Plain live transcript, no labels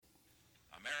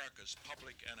America's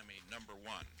public enemy number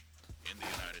one in the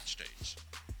United States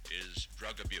is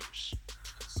drug abuse.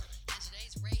 And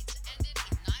today's raids ended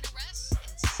with 9 arrests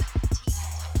and 17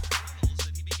 Journals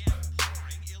that he began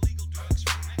pouring illegal drugs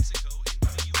from Mexico into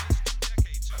the U.S. 2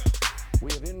 decades ago.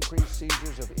 We have increased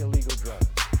seizures of illegal drugs.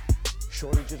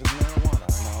 Shortages of marijuana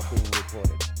are now being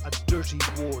reported. A dirty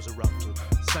war's erupted,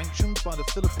 sanctioned by the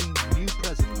Philippines' new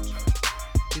president.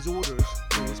 His orders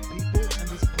for his people and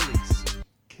his police.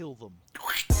 Kill them.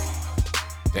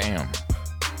 Damn.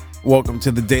 Welcome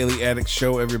to the Daily Addict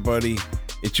Show, everybody.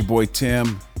 It's your boy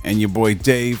Tim and your boy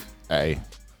Dave. Hey.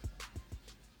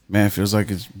 Man, it feels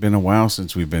like it's been a while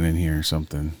since we've been in here or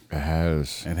something. It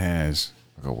has. It has.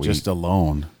 Like a week. Just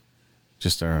alone.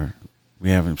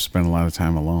 We haven't spent a lot of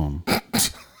time alone.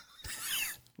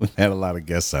 We've had a lot of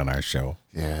guests on our show.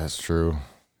 Yeah, that's true.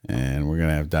 And we're going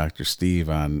to have Dr. Steve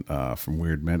on from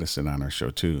Weird Medicine on our show,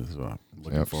 too. So I'm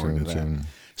looking forward to that. Soon.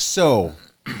 So,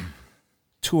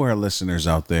 to our listeners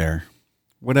out there,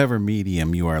 whatever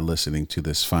medium you are listening to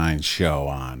this fine show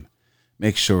on,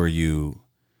 make sure you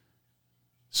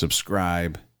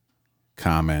subscribe,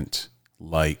 comment,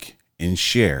 like, and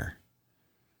share.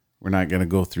 We're not going to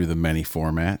go through the many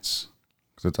formats.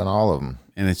 Because it's on all of them.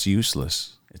 And it's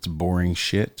useless. It's boring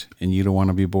shit, and you don't want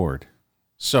to be bored.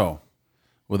 So,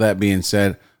 with that being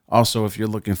said, also, if you're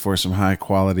looking for some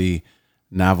high-quality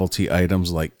novelty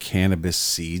items like cannabis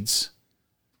seeds,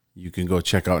 you can go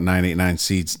check out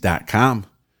 989seeds.com.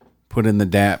 Put in the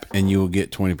DAP, and you will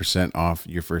get 20% off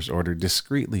your first order,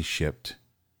 discreetly shipped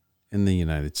in the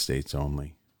United States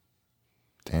only.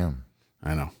 Damn.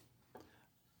 I know.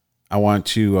 I want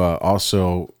to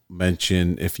also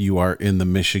mention, if you are in the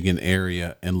Michigan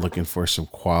area and looking for some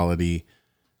quality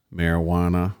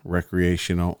marijuana,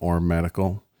 recreational or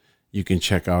medical, you can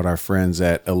check out our friends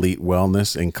at Elite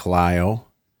Wellness in Clio.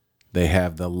 They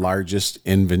have the largest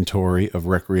inventory of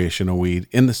recreational weed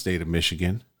in the state of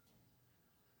Michigan.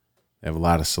 They have a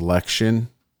lot of selection.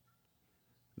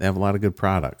 They have a lot of good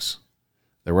products.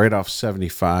 They're right off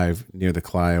 75 near the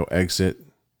Clio exit.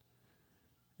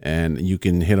 And you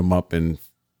can hit them up and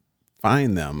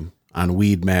find them on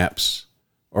Weed Maps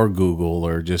or Google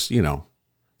or just,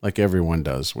 like everyone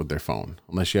does with their phone.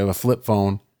 Unless you have a flip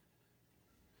phone,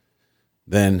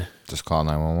 then Just call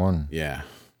 911. yeah,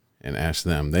 and ask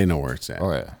them. They know where it's at.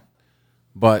 Oh, yeah.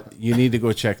 But you need to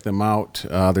go check them out.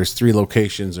 There's 3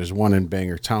 locations. There's one in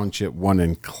Bangor Township, one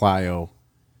in Clio,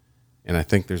 and I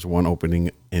think there's one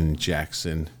opening in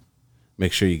Jackson.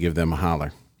 Make sure you give them a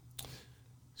holler.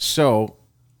 So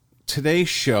today's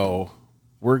show,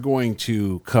 we're going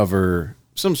to cover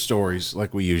some stories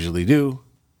like we usually do.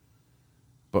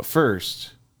 But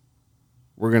first,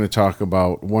 we're going to talk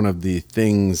about one of the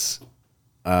things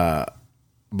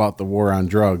about the war on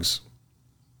drugs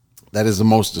that is the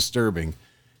most disturbing,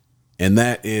 and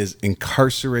that is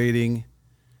incarcerating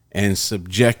and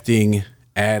subjecting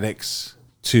addicts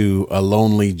to a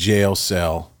lonely jail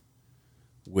cell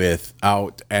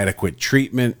without adequate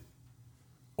treatment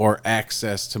or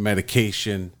access to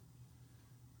medication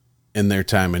in their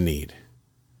time of need.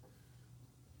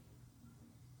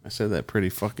 I said that pretty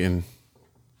fucking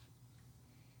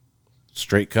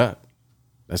straight cut.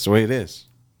 That's the way it is.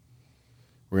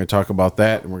 We're going to talk about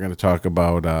that, and we're going to talk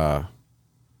about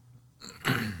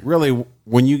really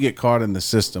when you get caught in the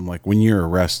system, like when you're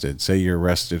arrested, say you're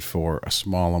arrested for a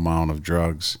small amount of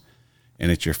drugs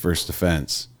and it's your first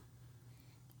offense.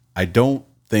 I don't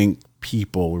think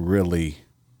people really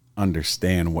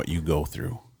understand what you go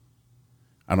through.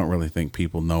 I don't really think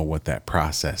people know what that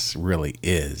process really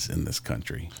is in this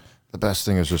country. The best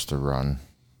thing is just to run.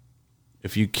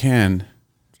 If you can,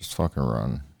 Just fucking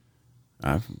run.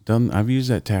 I've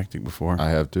used that tactic before. I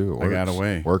have too. I got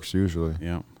away. Works usually.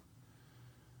 Yeah.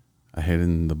 I hid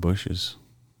in the bushes.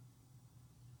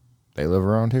 They live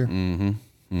around here?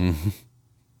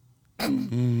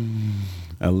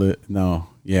 No,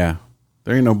 yeah.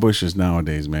 There ain't no bushes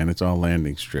nowadays, man. It's all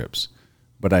landing strips.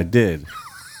 But I did.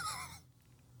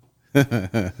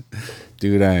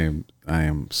 Dude, I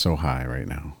am so high right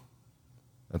now.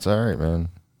 That's all right, man.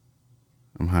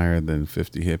 I'm higher than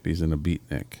 50 hippies and a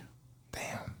beatnik.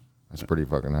 Damn. That's pretty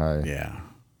fucking high. Yeah.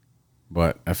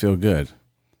 But I feel good.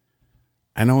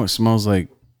 I know it smells like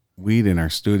weed in our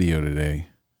studio today.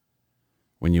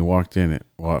 When you walked in,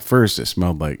 at first it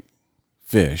smelled like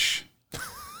fish.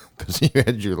 Because you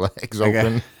had your legs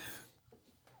open.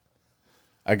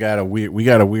 We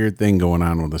got a weird thing going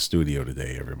on with the studio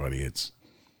today, everybody. It's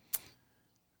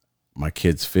my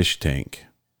kid's fish tank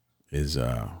is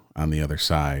on the other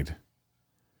side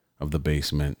of the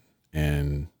basement,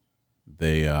 and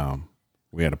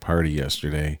we had a party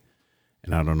yesterday,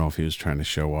 and I don't know if he was trying to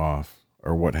show off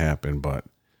or what happened, but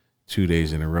 2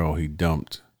 days in a row, he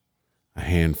dumped a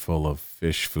handful of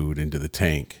fish food into the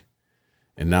tank.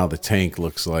 And now the tank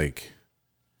looks like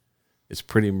it's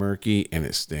pretty murky and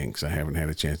it stinks. I haven't had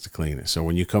a chance to clean it. So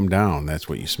when you come down, that's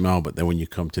what you smell. But then when you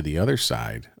come to the other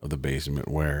side of the basement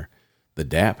where the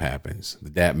DAP happens, the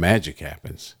DAP magic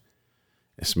happens,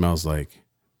 it smells like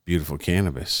beautiful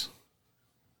cannabis.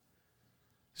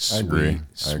 I agree.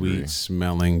 Sweet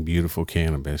smelling, beautiful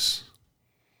cannabis.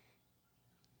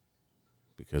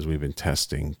 Because we've been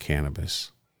testing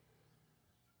cannabis.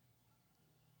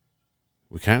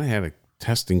 We kind of had a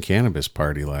testing cannabis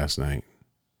party last night.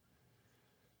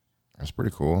 That's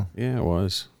pretty cool. Yeah, it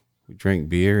was. We drank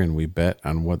beer and we bet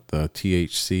on what the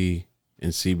THC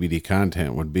and CBD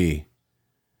content would be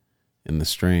in the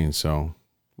strain. So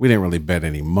we didn't really bet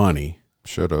any money.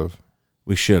 Should have.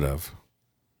 We should have.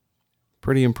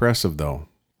 Pretty impressive though.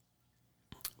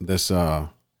 This I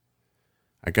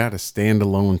got a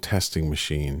standalone testing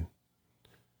machine.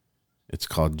 It's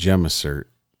called Gemisert,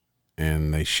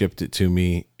 and they shipped it to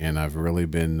me, and I've really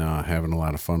been having a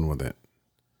lot of fun with it.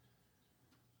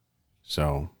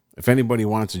 So if anybody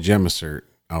wants a Gemisert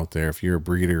out there, if you're a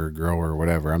breeder or grower or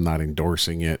whatever, I'm not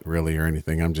endorsing it really or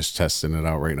anything. I'm just testing it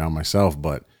out right now myself.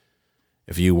 But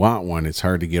if you want one, it's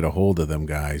hard to get a hold of them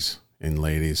guys and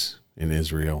ladies in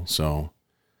Israel. So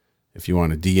if you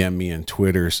want to DM me on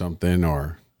Twitter or something,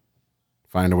 or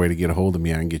find a way to get a hold of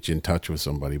me, I can get you in touch with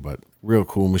somebody. But real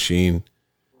cool machine.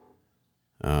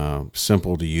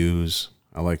 Simple to use.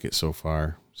 I like it so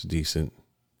far. It's decent.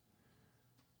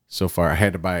 So far, I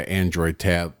had to buy an Android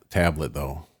tablet,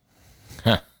 though.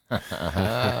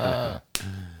 I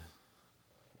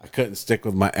couldn't stick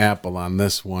with my Apple on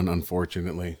this one,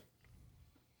 unfortunately.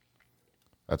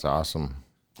 That's awesome.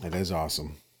 It is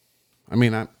awesome. I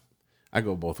mean, I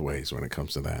go both ways when it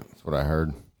comes to that. That's what I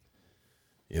heard.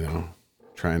 You know,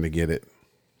 trying to get it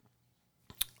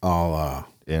all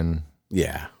In.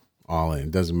 Yeah, all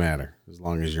in. Doesn't matter as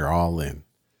long as you're all in.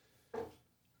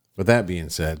 With that being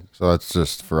said, So that's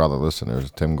just for all the listeners.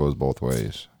 Tim goes both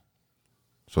ways.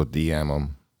 So DM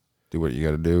him. Do what you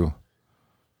got to do.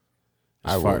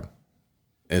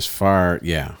 as far,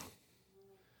 yeah.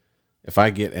 If I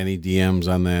get any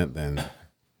DMs on that, then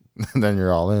Then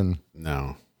you're all in.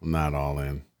 no, I'm not all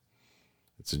in.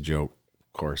 It's a joke,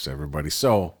 of course, everybody.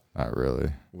 So Not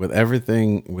really. with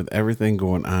everything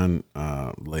going on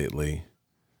lately,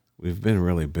 we've been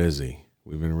really busy.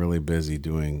 We've been really busy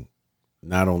doing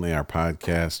not only our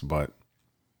podcast, but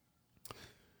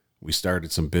we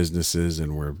started some businesses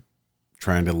and we're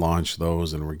trying to launch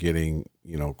those, and we're getting,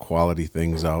 quality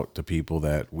things out to people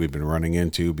that we've been running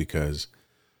into because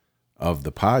of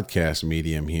the podcast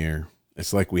medium here.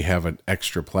 It's like we have an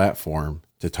extra platform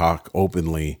to talk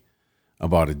openly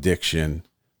about addiction,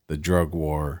 the drug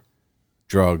war,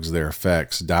 drugs, their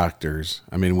effects, doctors.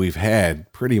 I mean, we've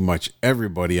had pretty much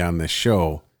everybody on this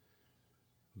show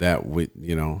that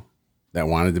that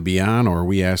wanted to be on or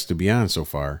we asked to be on so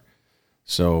far.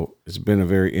 So it's been a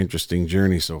very interesting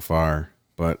journey so far,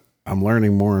 but I'm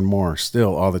learning more and more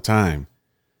still all the time.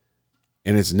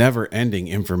 And it's never ending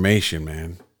information,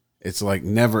 man. It's like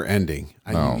never ending.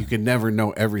 No. You can never know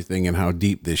everything and how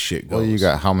deep this shit goes. Well, you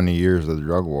got how many years of the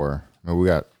drug war? I mean, we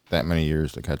got that many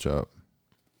years to catch up.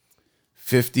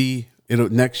 50.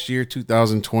 Next year,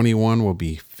 2021, will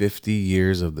be 50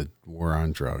 years of the war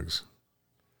on drugs.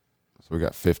 So we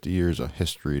got 50 years of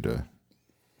history to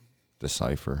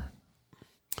decipher.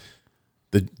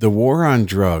 The war on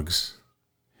drugs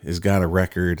has got a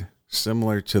record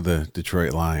similar to the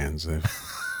Detroit Lions.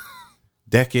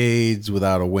 Decades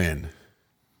without a win.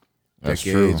 That's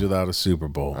Decades true. without a Super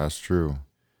Bowl. That's true.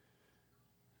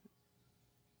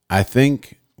 I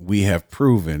think we have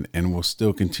proven and will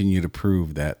still continue to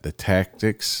prove that the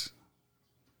tactics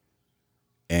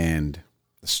and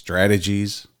the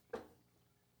strategies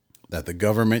that the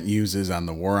government uses on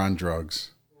the war on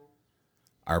drugs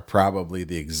are probably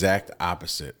the exact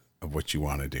opposite of what you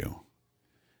want to do.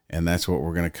 And that's what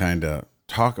we're going to kind of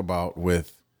talk about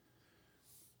with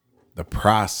the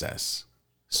process.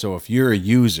 So if you're a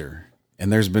user,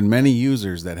 and there's been many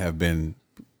users that have been,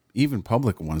 even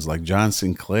public ones like John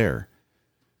Sinclair,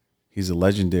 he's a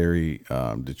legendary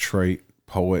Detroit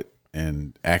poet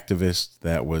and activist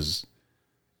that was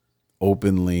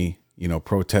openly,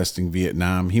 protesting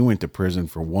Vietnam. He went to prison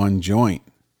for one joint.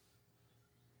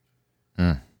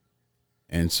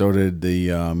 And so did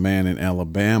the man in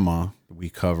Alabama we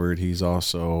covered. He's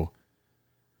also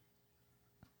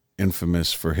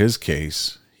infamous for his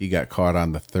case. He got caught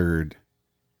on the third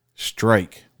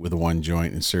strike with one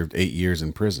joint and served 8 years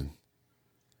in prison.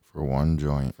 For one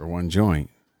joint. For one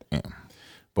joint. Damn.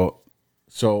 But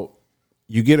so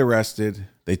you get arrested,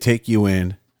 they take you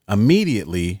in.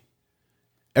 immediately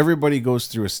everybody goes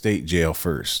through a state jail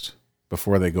first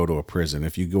before they go to a prison.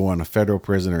 If you go on a federal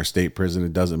prison or a state prison,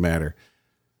 it doesn't matter.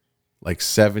 Like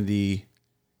 70-80%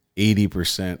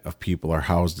 of people are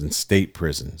housed in state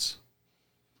prisons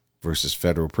versus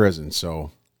federal prisons.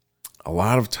 So a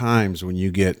lot of times when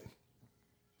you get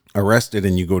arrested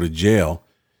and you go to jail,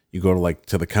 you go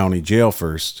to the county jail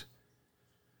first,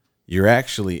 you're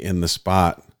actually in the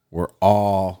spot where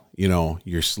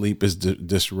your sleep is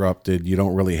disrupted. You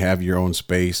don't really have your own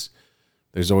space.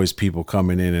 There's always people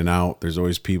coming in and out. There's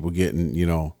always people getting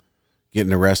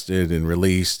arrested and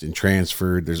released and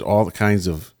transferred. There's all kinds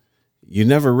of, you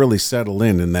never really settle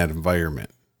in that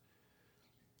environment.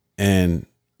 And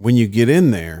when you get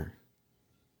in there,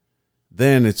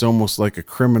 then it's almost like a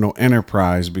criminal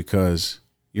enterprise because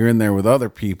you're in there with other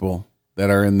people that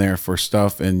are in there for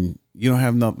stuff and you don't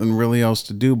have nothing really else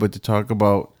to do but to talk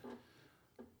about,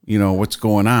 what's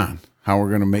going on, how we're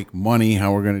going to make money,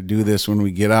 how we're going to do this when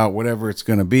we get out, whatever it's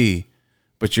going to be.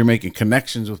 But you're making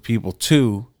connections with people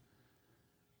too.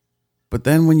 But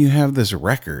then when you have this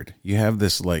record, you have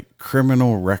this like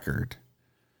criminal record.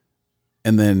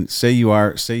 And then say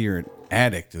you're an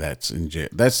addict that's in jail.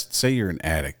 Say you're an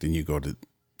addict and you go to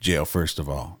jail, first of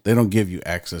all. They don't give you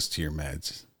access to your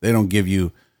meds. They don't give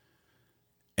you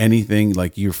anything.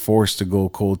 Like, you're forced to go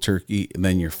cold turkey, and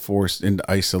then you're forced into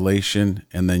isolation,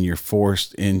 and then you're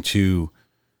forced into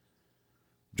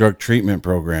drug treatment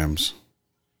programs.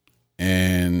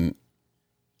 And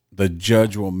the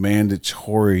judge will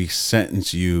mandatory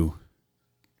sentence you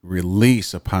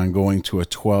release upon going to a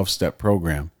 12-step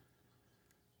program.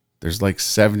 There's like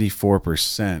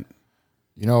 74%.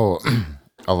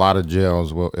 A lot of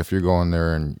jails will, if you're going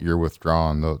there and you're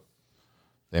withdrawn,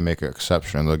 they make an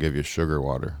exception. They'll give you sugar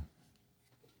water.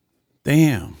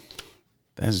 Damn.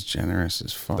 That's generous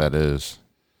as fuck. That is.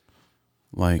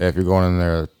 Like, if you're going in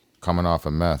there coming off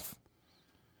of meth,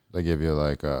 they give you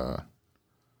like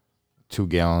 2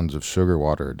 gallons of sugar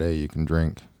water a day you can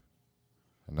drink.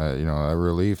 And that, that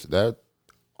relief, that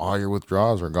all your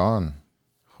withdrawals are gone.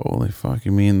 Holy fuck.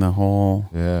 You mean the whole...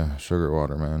 Yeah, sugar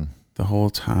water,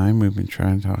 talking we've been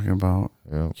talking about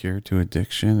cure to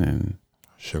addiction and...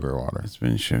 Sugar water. It's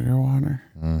been sugar water?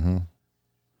 Mm-hmm.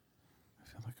 I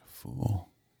feel like a fool.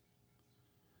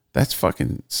 That's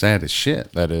fucking sad as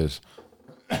shit. That is.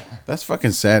 That's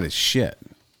fucking sad as shit.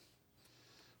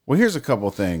 Well, here's a couple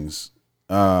things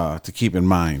to keep in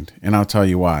mind, and I'll tell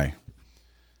you why.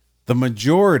 The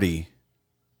majority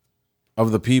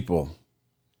of the people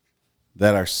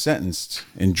that are sentenced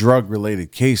in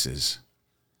drug-related cases,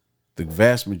 the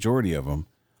vast majority of them,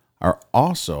 are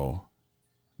also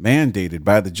mandated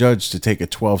by the judge to take a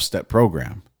 12-step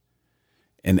program.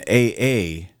 And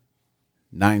AA,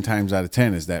 9 times out of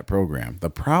 10, is that program. The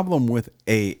problem with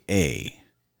AA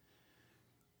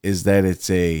is that it's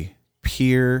a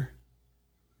peer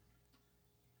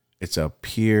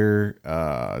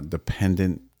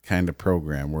dependent kind of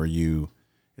program where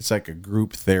it's like a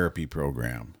group therapy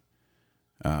program.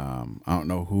 I don't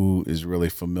know who is really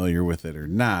familiar with it or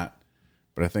not,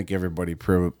 but I think everybody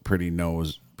pretty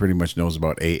much knows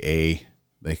about AA.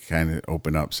 They kind of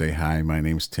open up, say, "Hi, my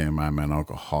name's Tim. I'm an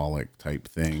alcoholic," type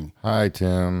thing. Hi,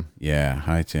 Tim. Yeah,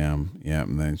 hi, Tim. Yeah,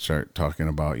 and then start talking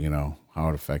about, how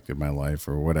it affected my life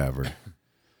or whatever.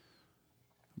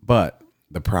 But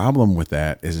the problem with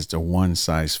that is it's a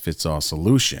one-size-fits-all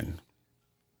solution.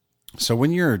 So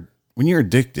when you're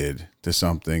addicted to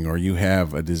something, or you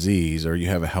have a disease, or you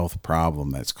have a health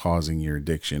problem that's causing your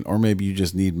addiction, or maybe you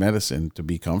just need medicine to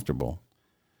be comfortable,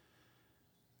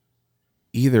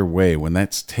 either way, when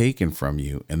that's taken from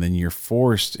you and then you're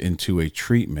forced into a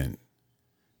treatment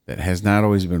that has not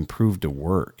always been proved to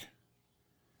work,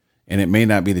 and it may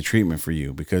not be the treatment for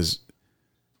you, because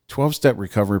 12-step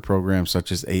recovery programs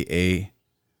such as AA,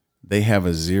 they have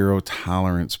a zero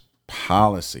tolerance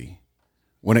policy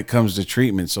when it comes to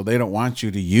treatment. So they don't want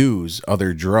you to use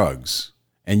other drugs,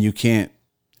 and you can't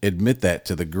admit that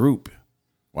to the group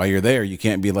while you're there. You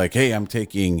can't be like, "Hey, I'm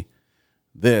taking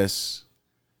this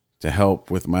to help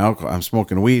with my alcohol. I'm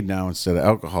smoking weed now instead of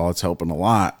alcohol. It's helping a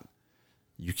lot."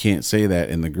 You can't say that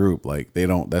in the group. Like, they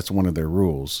don't, that's one of their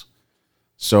rules.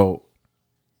 So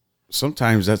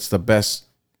sometimes that's the best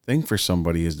thing for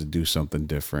somebody, is to do something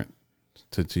different,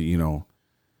 to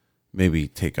maybe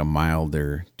take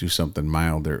do something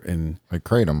milder, and Like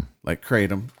Kratom.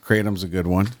 Kratom's a good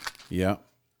one. Yeah.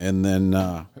 And then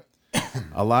a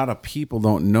lot of people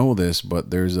don't know this,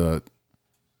 but there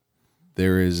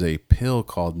is a pill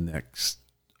called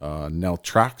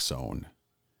naltrexone.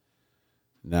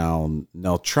 Now,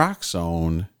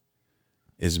 naltrexone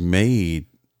is made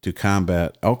to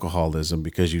combat alcoholism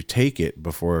because you take it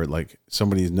before, like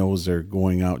somebody knows they're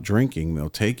going out drinking, they'll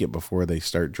take it before they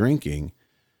start drinking.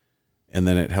 And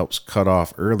then it helps cut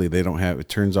off early. It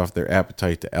turns off their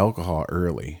appetite to alcohol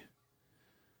early.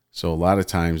 So a lot of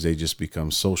times they just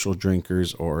become social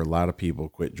drinkers, or a lot of people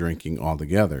quit drinking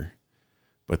altogether.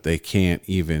 But they can't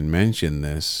even mention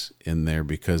this in there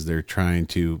because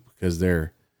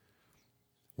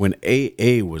when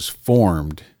AA was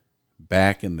formed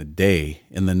back in the day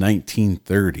in the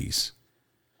 1930s,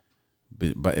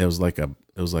 but it was like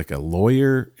a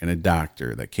lawyer and a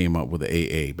doctor that came up with the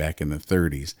AA back in the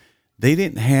 30s. They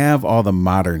didn't have all the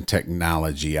modern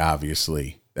technology,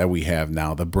 obviously, that we have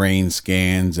now, the brain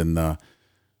scans and the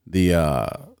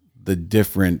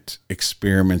different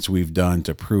experiments we've done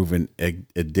to prove an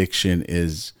addiction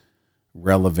is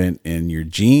relevant in your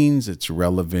genes, it's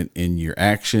relevant in your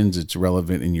actions, it's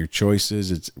relevant in your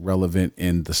choices, it's relevant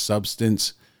in the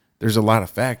substance. There's a lot of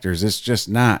factors. It's just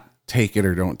not take it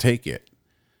or don't take it.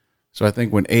 So I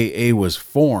think when AA was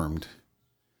formed,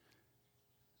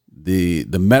 the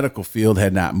medical field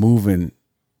have not moving.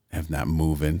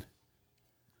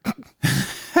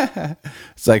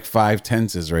 It's like 5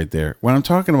 tenses right there. When I'm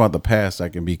talking about the past, I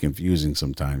can be confusing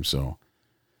sometimes. So,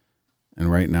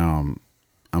 and right now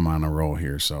I'm on a roll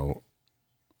here. So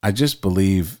I just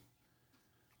believe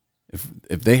if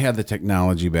they had the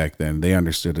technology back then, they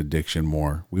understood addiction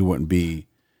more, we wouldn't be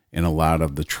in a lot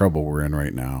of the trouble we're in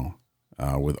right now,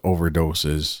 with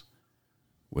overdoses,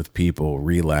 with people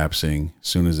relapsing. As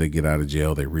soon as they get out of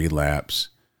jail, they relapse,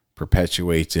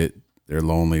 perpetuates it. They're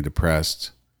lonely,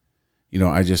 depressed. You know,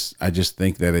 I just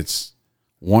think that it's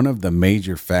one of the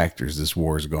major factors this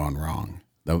war has gone wrong.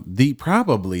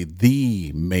 Probably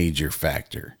the major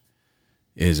factor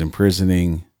is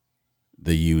imprisoning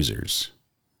the users.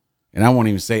 And I won't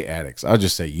even say addicts. I'll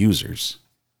just say users.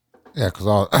 Yeah,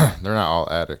 because they're not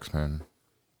all addicts, man.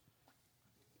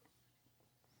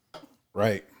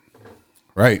 Right.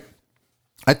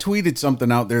 I tweeted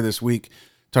something out there this week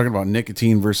talking about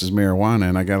nicotine versus marijuana,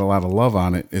 and I got a lot of love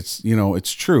on it.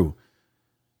 It's true.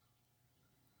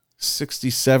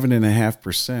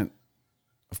 67.5%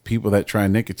 of people that try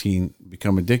nicotine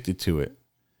become addicted to it.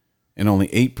 And only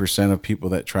 8% of people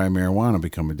that try marijuana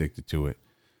become addicted to it.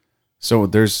 So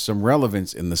there's some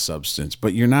relevance in the substance,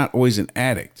 but you're not always an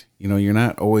addict. You know, you're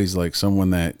not always like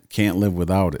someone that can't live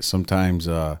without it. Sometimes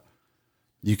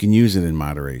you can use it in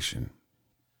moderation.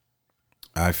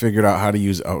 I figured out how to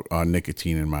use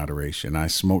nicotine in moderation. I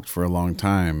smoked for a long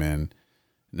time, and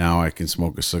now I can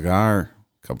smoke a cigar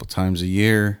a couple times a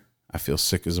year. I feel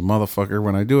sick as a motherfucker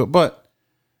when I do it, but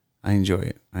I enjoy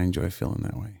it. I enjoy feeling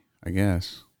that way, I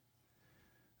guess.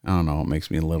 I don't know. It makes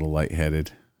me a little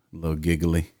lightheaded, a little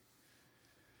giggly.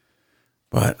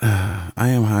 But I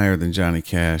am higher than Johnny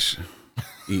Cash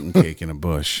eating cake in a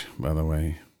bush, by the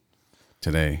way,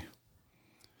 today.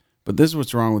 But this is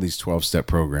what's wrong with these 12-step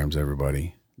programs,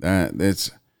 everybody.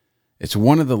 It's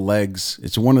one of the legs.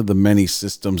 It's one of the many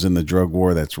systems in the drug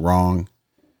war that's wrong.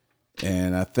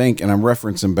 And I think, and I'm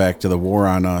referencing back to The War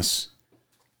on Us,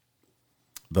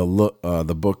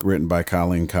 the book written by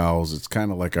Colleen Cowles. It's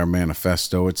kind of like our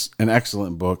manifesto. It's an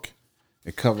excellent book.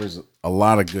 It covers a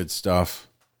lot of good stuff.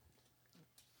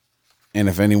 And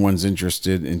if anyone's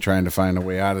interested in trying to find a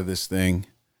way out of this thing,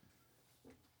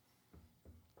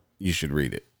 you should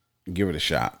read it. Give it a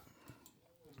shot.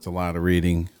 It's a lot of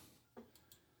reading,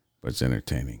 but it's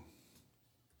entertaining.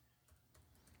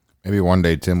 Maybe one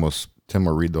day Tim will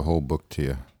read the whole book to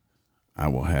you. I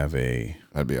will have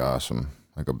That'd be awesome.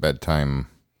 Like a bedtime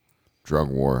drug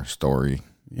war story.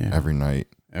 Yeah. Every night.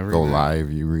 Go live.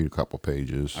 You read a couple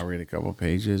pages. I'll read a couple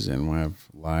pages, and we'll have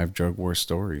live drug war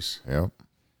stories. Yep.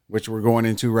 Which we're going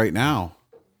into right now.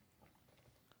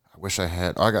 I wish I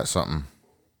had. Oh, I got something.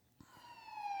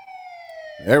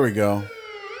 There we go.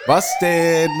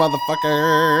 Busted,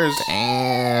 motherfuckers.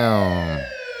 Damn.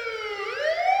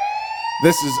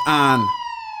 This is on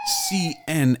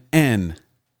CNN,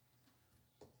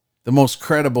 the most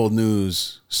credible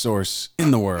news source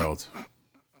in the world.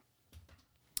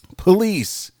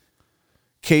 Police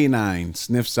K9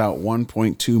 sniffs out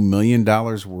 $1.2 million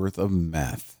worth of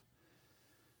meth.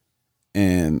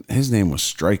 And his name was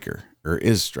Stryker, or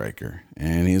is Stryker.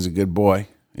 And he's a good boy.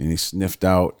 And he sniffed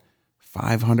out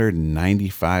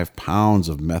 595 pounds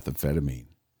of methamphetamine.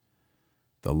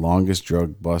 The largest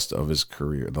drug bust of his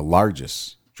career.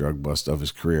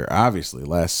 Obviously,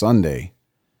 last Sunday,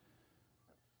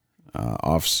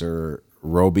 Officer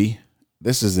Roby,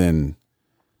 this is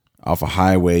off a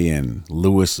highway in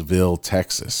Louisville,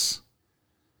 Texas.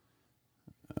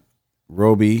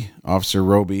 Officer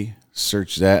Roby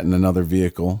searched that in another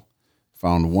vehicle,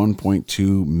 found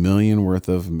 1.2 million worth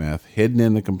of meth hidden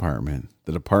in the compartment.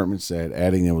 The department said,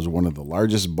 adding it was one of the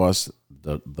largest busts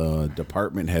the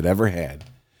department had ever had.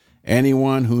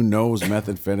 Anyone who knows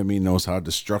methamphetamine knows how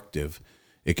destructive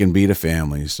it can be to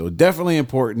families. So definitely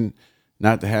important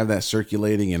not to have that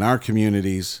circulating in our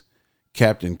communities.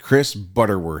 Captain Chris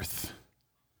Butterworth.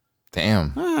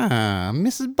 Damn. Ah,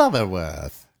 Mrs.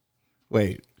 Butterworth.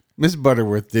 Wait, Miss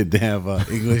Butterworth did have an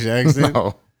English accent?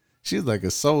 No. She's like a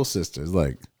soul sister. It's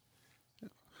like,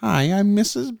 hi, I'm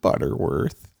Mrs.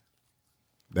 Butterworth.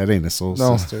 That ain't a soul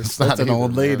No, sister. it's That's not an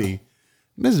old either, lady.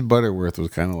 Mrs. Butterworth was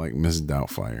kind of like Miss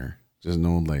Doubtfire. Just an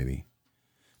old lady.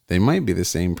 They might be the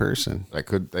same person. That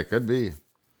could be.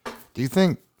 Do you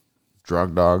think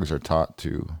drug dogs are taught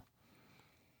to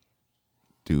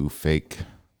do fake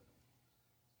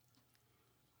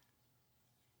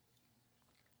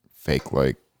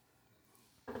like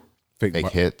fake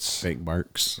hits? Fake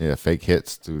barks. Yeah, fake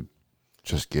hits to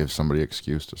just give somebody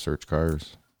excuse to search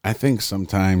cars. I think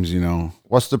sometimes,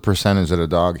 What's the percentage that a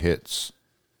dog hits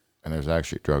and there's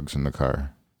actually drugs in the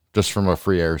car? Just from a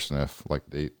free air sniff like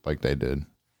they did.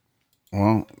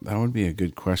 well, that would be a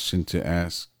good question to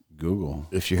ask Google.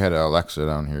 If you had Alexa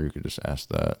down here, you could just ask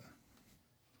that.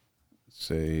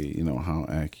 Say, how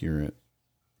accurate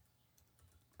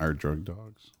are drug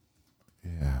dogs?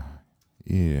 Yeah.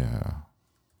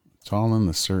 It's all in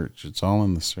the search.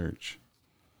 I'm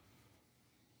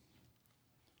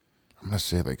going to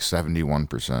say like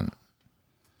 71%.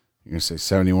 You're going to say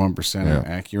 71% are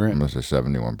accurate? I'm going to say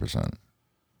 71%.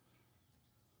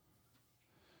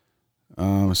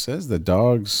 It says the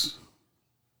dogs.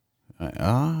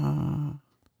 I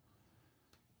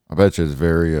bet you it's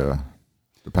very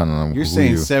depending on You're who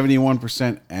saying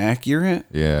 71% accurate?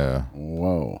 Yeah.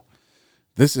 Whoa.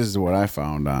 This is what I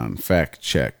found on Fact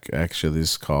Check. Actually,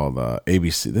 this is called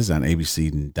ABC. This is on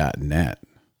abc.net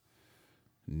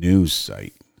news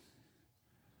site.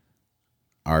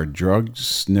 Are drug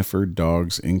sniffer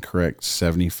dogs incorrect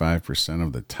 75%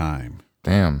 of the time?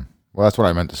 Damn. Well, that's what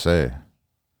I meant to say.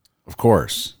 Of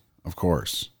course.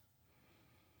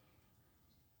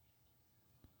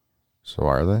 So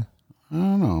are they? I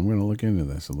don't know. I'm going to look into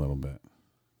this a little bit.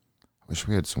 Wish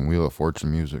we had some Wheel of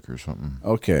Fortune music or something.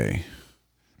 Okay.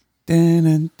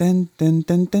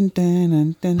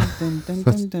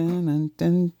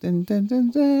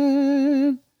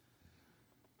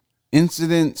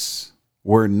 Incidents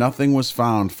where nothing was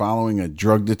found following a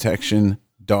drug detection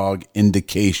dog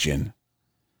indication.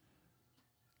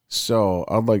 So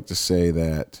I'd like to say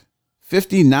that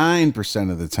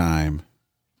 59% of the time,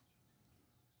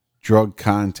 drug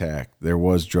contact, there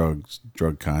was drug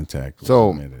contact was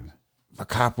committed. A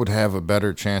cop would have a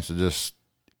better chance of just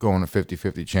going a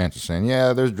 50-50 chance of saying,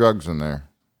 yeah, there's drugs in there.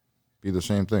 Be the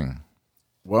same thing.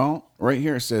 Well, right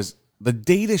here it says, the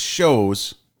data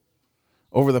shows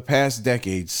over the past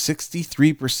decade,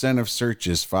 63% of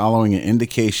searches following an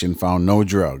indication found no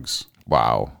drugs.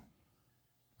 Wow.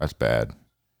 That's bad.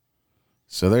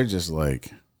 So they're just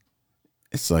like,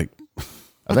 it's like,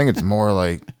 I think it's more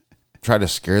like try to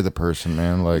scare the person,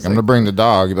 man. Like, I'm going to bring the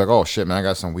dog. You'd be like, oh, shit, man, I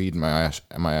got some weed in my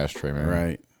ashtray, man.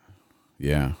 right.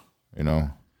 Yeah.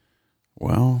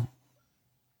 Well,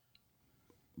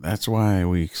 that's why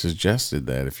we suggested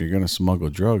that if you're going to smuggle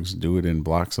drugs, do it in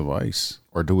blocks of ice.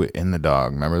 Or do it in the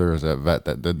dog. Remember there was that vet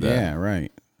that did that? Yeah,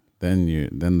 right. Then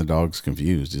the dog's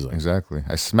confused. He's like, exactly.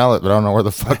 I smell it, but I don't know where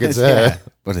the fuck it's at.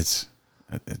 But it's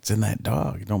in that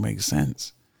dog. It don't make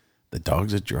sense. The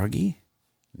dog's a druggie?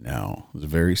 No. It was a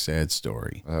very sad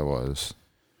story. That was.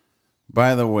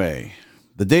 By the way,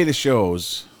 the data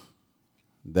shows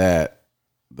that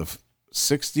the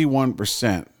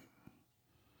 61%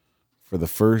 for the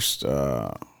first,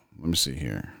 let me see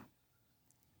here.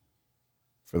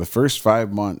 For the first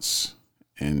 5 months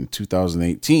in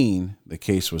 2018, the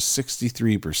case was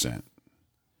 63%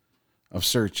 of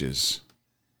searches,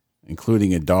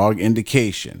 including a dog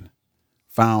indication,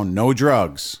 found no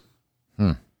drugs.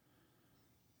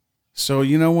 So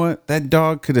you know what? That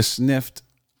dog could have sniffed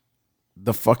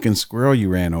the fucking squirrel you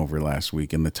ran over last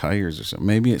week in the tires or something.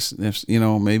 Maybe it sniffs,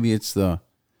 maybe it's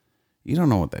you don't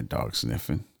know what that dog's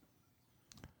sniffing.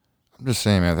 I'm just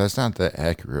saying, man, that's not that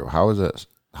accurate. How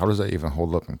does that even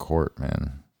hold up in court,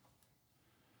 man?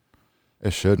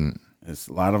 It shouldn't. It's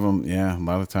a lot of them. Yeah. A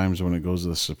lot of times when it goes to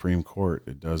the Supreme Court,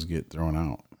 it does get thrown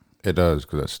out. It does.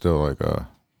 Cause that's still like a,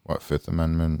 Fifth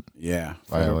Amendment? Yeah.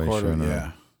 Violation.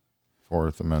 Yeah.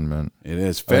 Fourth Amendment. It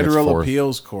is. Federal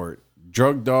Appeals Court.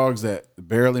 Drug dogs that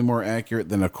barely more accurate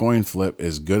than a coin flip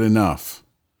is good enough.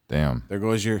 Damn. There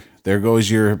goes your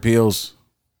appeals.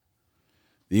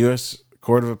 The U.S.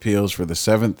 Court of Appeals for the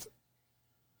Seventh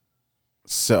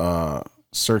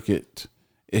Circuit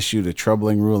issued a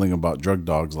troubling ruling about drug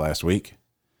dogs last week.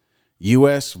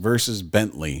 U.S. versus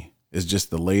Bentley is just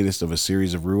the latest of a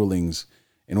series of rulings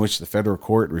in which the federal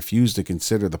court refused to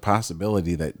consider the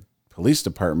possibility that police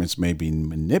departments may be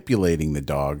manipulating the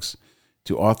dogs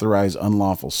to authorize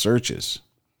unlawful searches.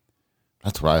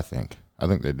 That's what I think. I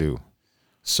think they do.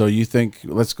 So you think,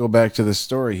 let's go back to the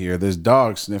story here. This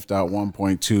dog sniffed out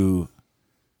 $1.2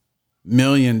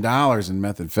 million in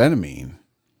methamphetamine.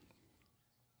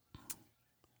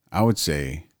 I would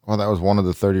say. Well, that was one of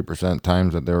the 30%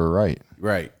 times that they were right.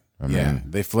 Right. I Yeah.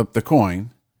 mean- They flipped the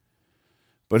coin.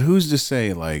 But who's to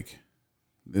say, like,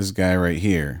 this guy right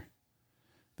here?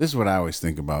 This is what I always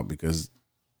think about, because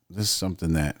this is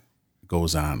something that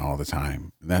goes on all the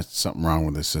time. That's something wrong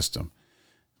with the system.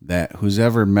 That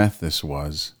whoever meth this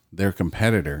was, their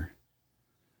competitor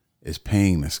is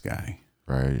paying this guy.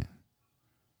 Right.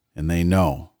 And they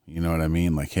know, you know what I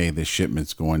mean? Like, hey, this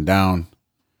shipment's going down.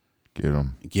 Get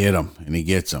them. Get him. And he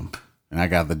gets them. And I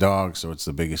got the dog, so it's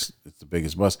the biggest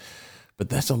bust. But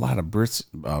that's a lot of bricks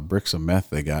of meth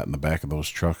they got in the back of those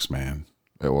trucks, man.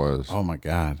 It was. Oh my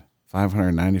God.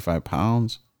 595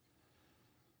 pounds.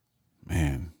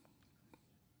 Man.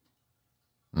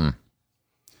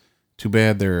 Too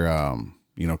bad they're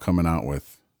coming out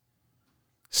with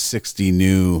 60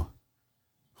 new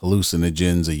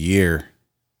hallucinogens a year.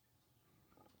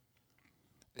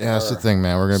 Yeah, that's the thing,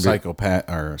 man. We're gonna be Psychopath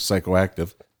or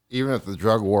psychoactive. even if the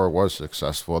drug war was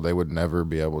successful, they would never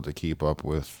be able to keep up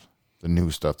with the new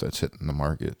stuff that's hitting the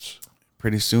markets.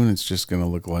 Pretty soon it's just gonna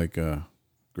look like a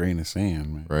grain of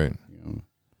sand, man. Right.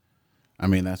 I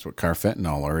mean, that's what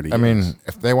carfentanil already is. I mean,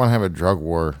 if they want to have a drug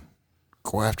war,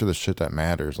 go after the shit that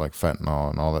matters, like fentanyl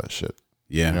and all that shit.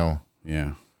 yeah. You know,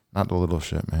 Yeah. not the little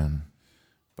shit, man.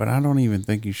 But I don't even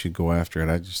think you should go after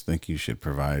it. I just think you should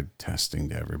provide testing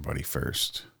to everybody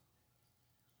first.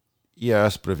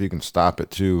 Yes, but if you can stop it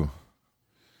too,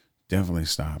 Definitely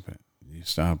stop it. You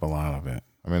stop a lot of it.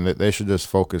 I mean, they should just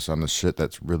focus on the shit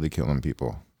that's really killing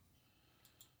people.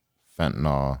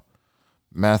 Fentanyl,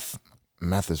 meth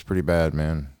is pretty bad,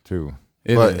 man, too.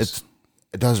 It but is.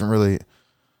 it doesn't really.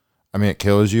 I mean, it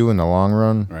kills you in the long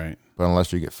run, Right. but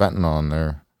unless you get fentanyl in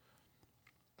there,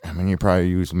 I mean, you probably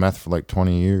use meth for like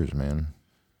 20 years, man.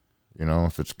 You know,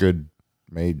 if it's good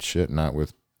made shit, not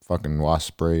with fucking wasp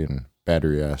spray and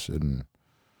battery acid. And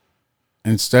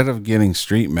Instead of getting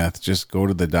street meth, just go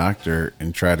to the doctor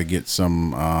and try to get some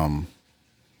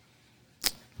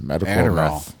medical Adderall.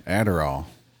 meth. Adderall.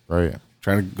 Right.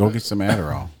 Try to go get some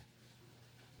Adderall.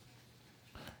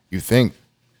 You think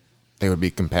they would be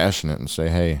compassionate and say,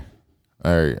 hey,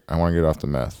 all right, I want to get off the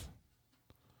meth.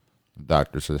 The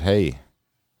doctor says, hey,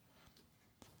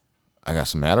 I got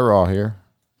some Adderall here.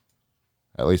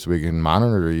 At least we can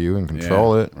monitor you and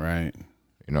control it, Right.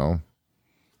 you know.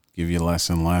 Give you less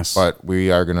and less. But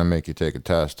we are going to make you take a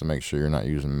test to make sure you're not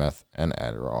using meth and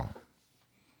Adderall.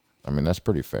 I mean, that's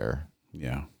pretty fair.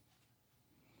 Yeah.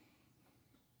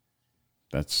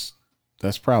 That's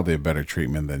probably a better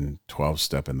treatment than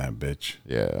 12-stepping that bitch.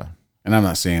 Yeah. And I'm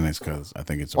not saying it's because I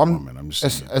think it's a woman. I'm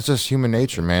just saying. It's just human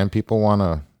nature, man. People want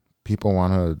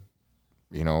to,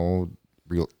 you know,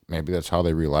 maybe that's how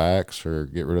they relax or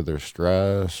get rid of their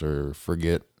stress or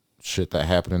forget shit that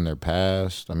happened in their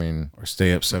past. I mean, Or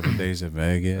stay up 7 days at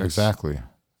Vegas. exactly.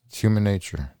 It's human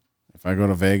nature. If I go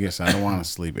to Vegas, I don't want to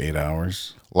sleep 8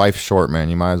 hours. Life's short, man.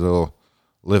 You might as well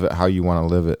live it how you want to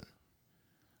live it.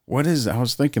 I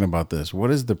was thinking about this.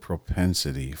 What is the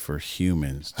propensity for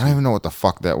humans? I don't even know what the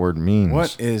fuck that word means.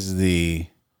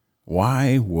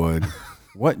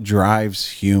 What drives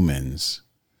humans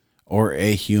or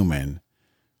a human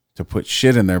to put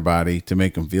shit in their body to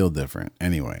make them feel different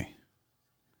anyway?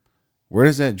 Where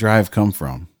does that drive come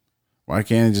from? Why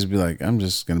can't it just be like, I'm going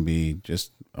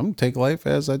to take life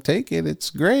as I take it. It's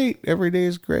great. Every day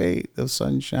is great. The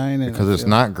sun's shining. Because it's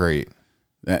not great.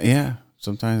 Yeah.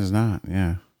 Sometimes it's not.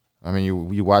 Yeah. I mean,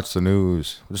 you watch the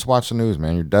news. Just watch the news,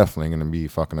 man. You're definitely going to be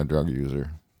fucking a drug user.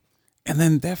 And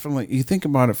then definitely you think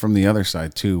about it from the other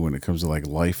side too, when it comes to like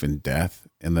life and death.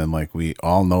 And then like we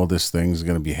all know this thing's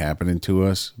going to be happening to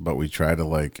us, but we try to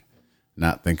like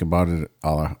not think about it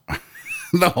all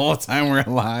the whole time we're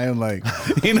alive. Like,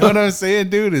 you know what I'm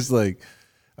saying, dude? It's like,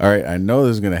 all right, I know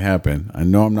this is going to happen. I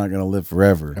know I'm not going to live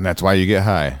forever. And that's why you get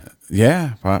high.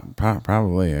 Yeah,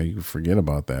 probably. You forget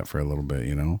about that for a little bit,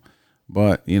 you know.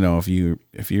 But you know, if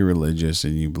you're religious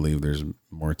and you believe there's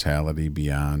mortality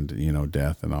beyond, you know,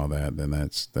 death and all that, then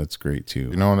that's great too.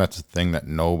 You know, that's a thing that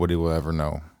nobody will ever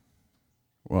know.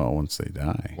 Well, once they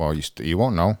die, Well, you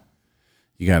won't know.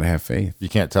 you got to have faith. You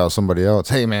can't tell somebody else,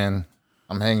 hey, man,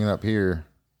 I'm hanging up here.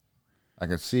 I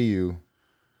can see you.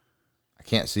 I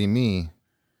can't see me.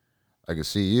 I can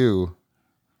see you,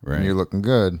 Right. and you're looking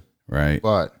good, Right.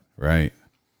 but Right.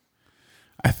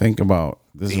 I think about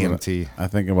this. DMT. I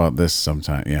think about this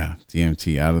sometimes. Yeah.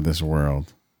 DMT, out of this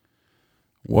world.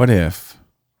 What if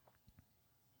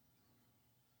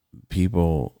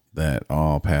people that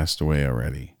all passed away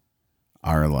already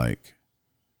are like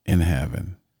in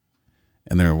heaven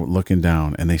and they're looking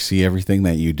down and they see everything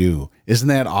that you do? Isn't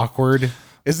that awkward?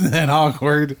 Isn't that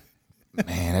awkward?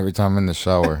 man, every time I'm in the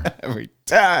shower, Every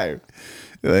time.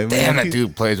 Like, damn, man, that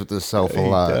dude plays with himself a he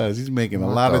lot. does. He's making a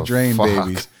What lot the of drain fuck?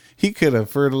 babies. He could have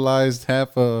fertilized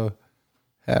half of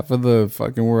the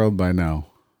fucking world by now.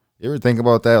 You ever think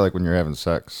about that, like when you're having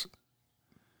sex,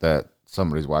 that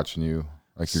somebody's watching you,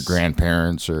 like your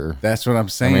grandparents or That's what I'm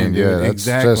saying, I mean, dude. yeah, that's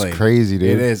exactly. just crazy, dude.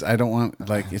 It is. I don't want,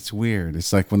 like, it's weird.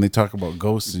 It's like when they talk about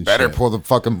ghosts and better shit. pull the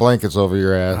fucking blankets over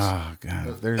your ass. Oh God,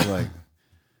 if there's like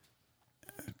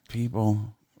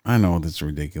people. I know that's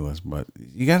ridiculous, but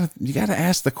you gotta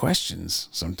ask the questions.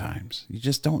 Sometimes you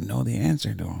just don't know the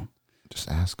answer to them. Just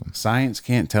ask them. Science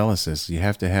can't tell us this. You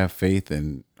have to have faith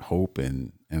and hope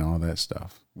and all that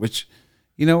stuff. Which,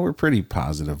 you know, we're pretty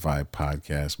positive vibe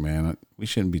podcast, man. We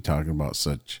shouldn't be talking about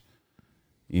such,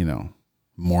 you know,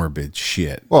 morbid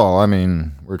shit. Well, I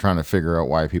mean, we're trying to figure out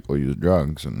why people use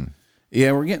drugs, and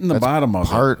Yeah, we're getting the that's bottom of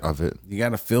part it. of it, You got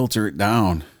to filter it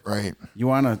down. right? You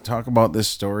want to talk about this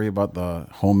story about the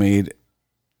homemade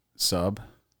sub?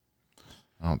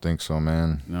 I don't think so,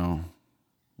 man. No.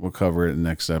 We'll cover it in the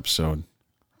next episode.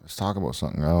 Let's talk about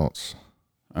something else.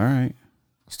 All right.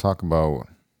 Let's talk about.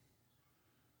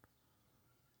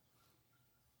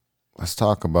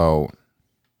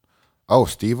 Oh,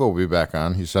 Steve will be back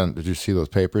on. He sent. Did you see those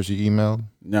papers he emailed?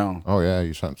 No. Oh yeah,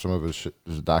 you sent some of his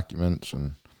documents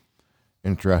and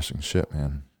interesting shit,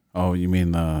 man. Oh, you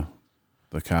mean the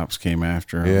cops came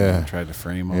after him Yeah. and tried to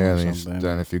frame him Yeah, or then, something?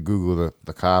 then if you Google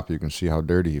the cop, you can see how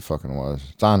dirty he fucking was.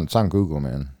 It's on Google,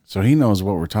 man. So he knows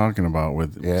what we're talking about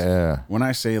with. Yeah. When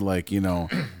I say, like, you know,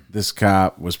 this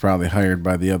cop was probably hired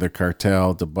by the other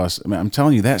cartel to bust. I mean, I'm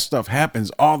telling you, that stuff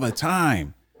happens all the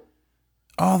time.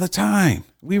 All the time.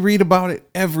 We read about it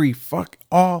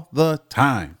all the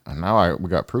time. And now we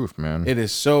got proof, man. It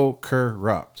is so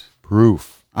corrupt.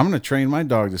 Proof. I'm going to train my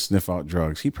dog to sniff out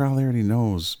drugs. He probably already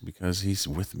knows because he's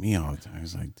with me all the time.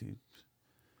 He's like, dude,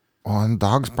 Well, and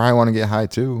dogs probably want to get high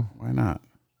too. why not?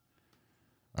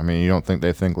 I mean, you don't think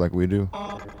they think like we do?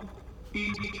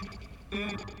 You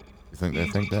think they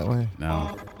think that way?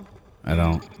 No, I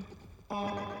don't.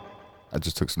 I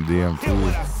just took some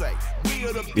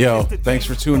DMT. Yo, thanks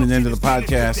for tuning into the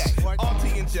podcast.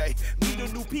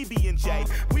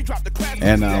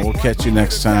 And we'll catch you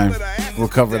next time. We'll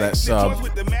cover that sub.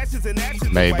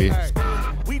 Maybe.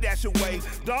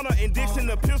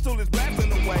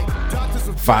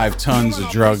 5 tons of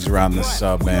drugs around this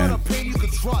sub, man.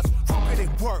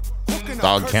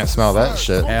 Dog can't smell that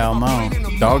shit. Hell no.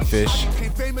 Dogfish.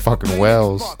 Fucking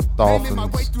whales,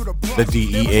 dolphins. The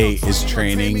DEA is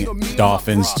training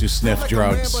dolphins to sniff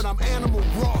drugs.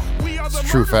 It's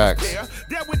true facts.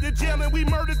 There with the jail and we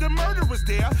murdered the murderers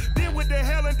there. Then with the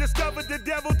hell and discovered the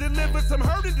devil delivered some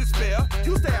hurt and despair.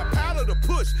 Used to have powder to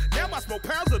push, now I smoke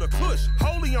pounds of the kush.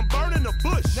 Holy, I'm burning the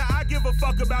bush. Now I give a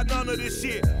fuck about none of this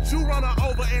shit. Shoe runner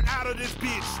over and out of this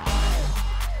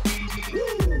bitch.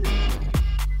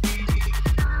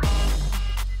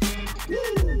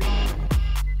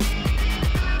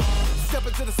 Step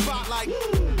into the spotlight.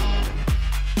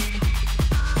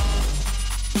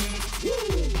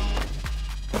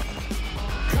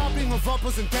 Copying of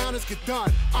uppers and downers get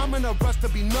done. I'm in a rush to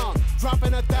be numb.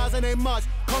 Dropping 1,000 ain't much.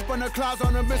 Come from the clouds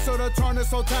on a missile to turn this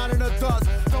whole town into dust.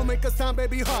 Don't make a sound,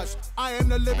 baby, hush. I am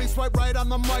the living swipe right on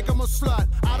the mic. I'm a slut.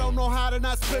 I don't know how to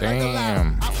not spit like a Damn.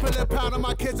 loud. I spill it pound on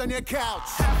my kids on your couch.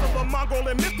 Half of a Mongol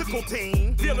and mystical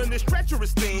team. Dealing this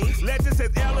treacherous thing. Legend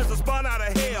says Ellen's a spun out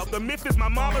of hell. The myth is my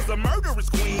mama's a murderous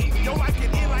queen. Yo, like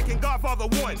it in like in Godfather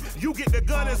 1. You get the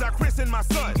gun as I christen my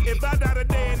son. If I die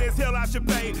today in this hell, I should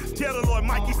pay. Tell the Lord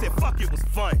Mikey said, fuck, it was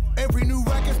fun. Every new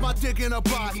record's my dick in a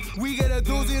box. We get a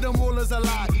doozy, the mullah's a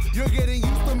lot. You're getting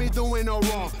used to me doing no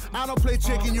wrong. I don't play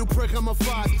chicken, you prick, I'm a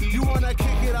fox. You wanna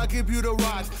kick it, I'll give you the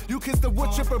rocks. You kiss the wood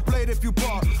chipper blade if you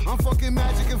bark. I'm fucking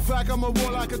magic, in fact, I'm a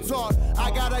war like a talk. I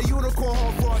got a unicorn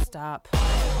horn for Stop.